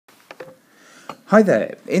Hi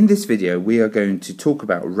there, in this video we are going to talk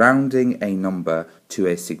about rounding a number to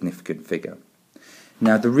a significant figure.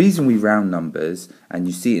 Now the reason we round numbers, and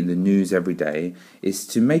you see it in the news every day, is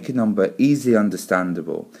to make a number easily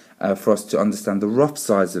understandable, for us to understand the rough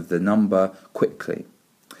size of the number quickly.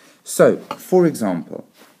 So, for example,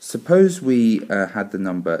 suppose we had the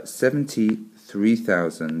number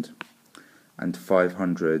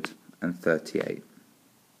 73,538.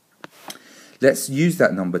 Let's use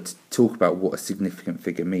that number to talk about what a significant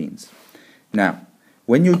figure means. Now,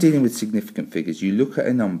 when you're dealing with significant figures, you look at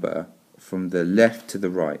a number from the left to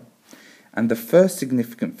the right. And the first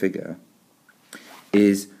significant figure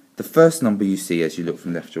is the first number you see as you look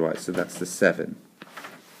from left to right, so that's the 7.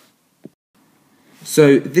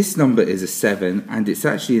 So this number is a 7, and it's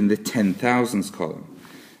actually in the 10,000s column.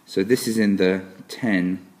 So this is in the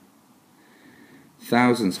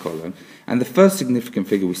 10,000s column. And the first significant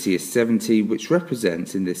figure we see is 70, which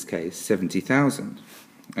represents, in this case, 70,000.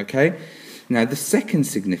 Okay? Now, the second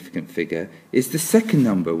significant figure is the second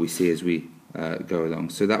number we see as we go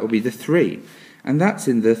along. So that will be the 3. And that's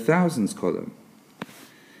in the thousands column.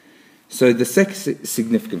 So the second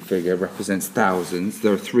significant figure represents thousands.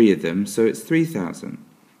 There are 3 of them, so it's 3,000.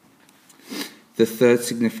 The third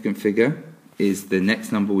significant figure is the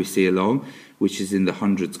next number we see along, which is in the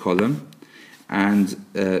hundreds column. And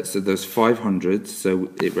so there's 500, so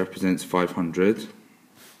it represents 500.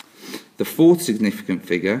 The fourth significant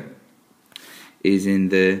figure is in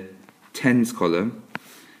the tens column,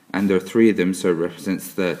 and there are 3 of them, so it represents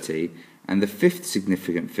 30. And the fifth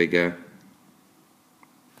significant figure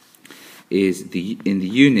is in the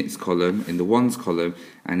units column, in the ones column,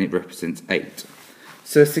 and it represents 8.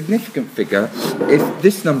 So a significant figure, if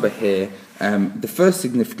this number here, the first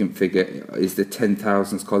significant figure is the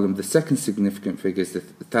 10,000s column, the second significant figure is the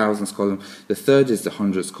thousands column, the third is the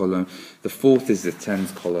hundreds column, the fourth is the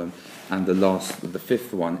tens column, and the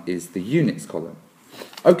fifth one is the units column.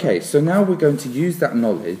 Okay, so now we're going to use that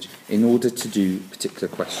knowledge in order to do particular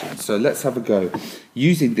questions. So let's have a go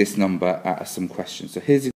using this number at some questions. So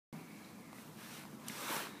here's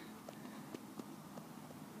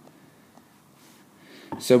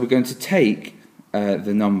So we're going to take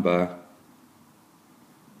the number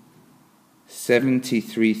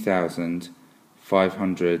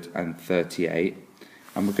 73,538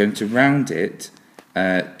 and we're going to round it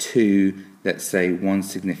to, let's say, one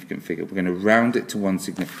significant figure. We're going to round it to one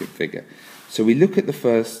significant figure. So we look at the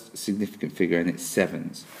first significant figure and it's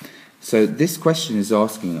 7s. So this question is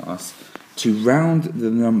asking us to round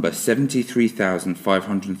the number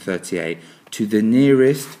 73,538 to the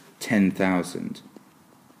nearest 10,000.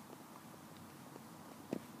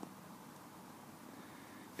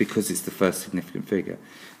 Because it's the first significant figure.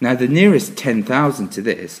 Now the nearest 10,000 to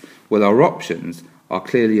this, well, our options are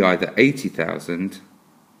clearly either 80,000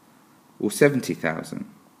 or 70,000.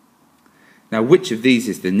 Now which of these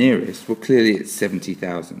is the nearest? Well, clearly it's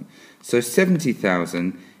 70,000. So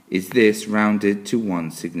 70,000 is this rounded to one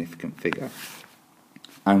significant figure.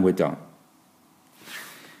 And we're done.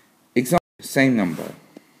 Example, same number.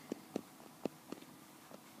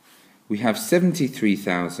 We have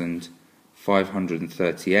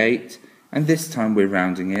 73,538, and this time we're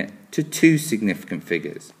rounding it to 2 significant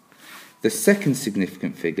figures. The second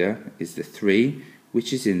significant figure is the 3,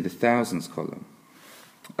 which is in the thousands column.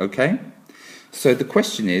 Okay? So the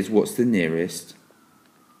question is, what's the nearest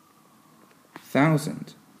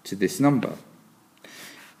 1,000 to this number?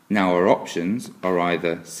 Now our options are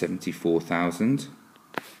either 74,000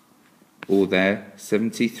 or they're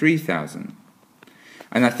 73,000.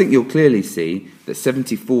 And I think you'll clearly see that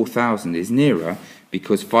 74,000 is nearer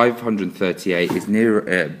because 538 is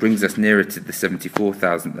nearer, brings us nearer to the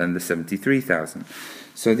 74,000 than the 73,000.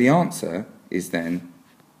 So the answer is then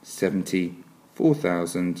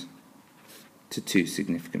 74,000 to 2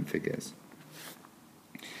 significant figures.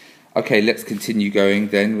 Okay, let's continue going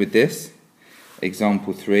then with this.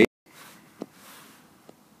 Example 3.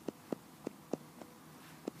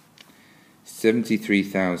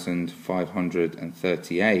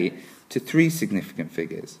 73,538 to 3 significant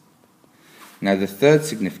figures. Now the third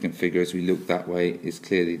significant figure as we look that way is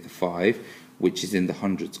clearly the 5, which is in the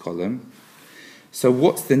hundreds column. So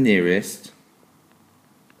what's the nearest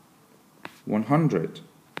 100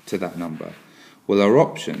 to that number? Well, our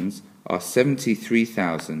options are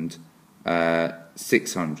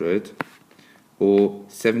 73,600 or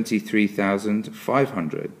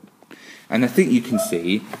 73,500. And I think you can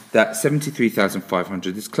see that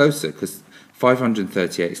 73,500 is closer because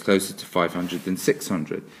 538 is closer to 500 than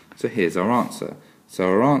 600. So here's our answer. So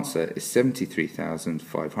our answer is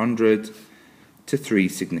 73,500 to 3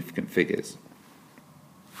 significant figures.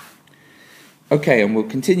 Okay, and we'll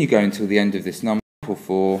continue going till the end of this number.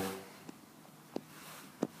 4,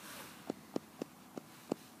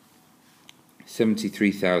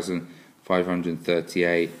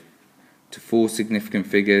 73,538 to 4 significant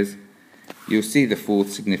figures. You'll see the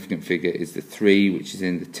fourth significant figure is the 3, which is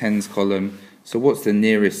in the tens column. So what's the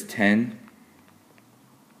nearest 10?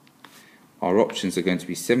 Our options are going to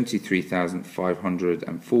be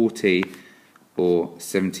 73,540 or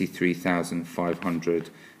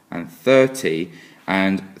 73,530,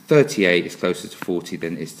 and 38 is closer to 40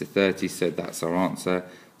 than it is to 30, so that's our answer.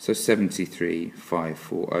 So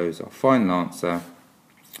 73,540 is our final answer.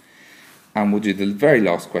 And we'll do the very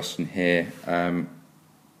last question here.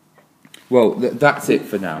 Well, that's it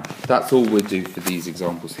for now. That's all we'll do for these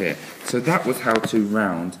examples here. So that was how to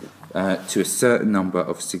round to a certain number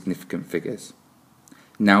of significant figures.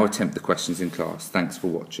 Now attempt the questions in class. Thanks for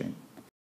watching.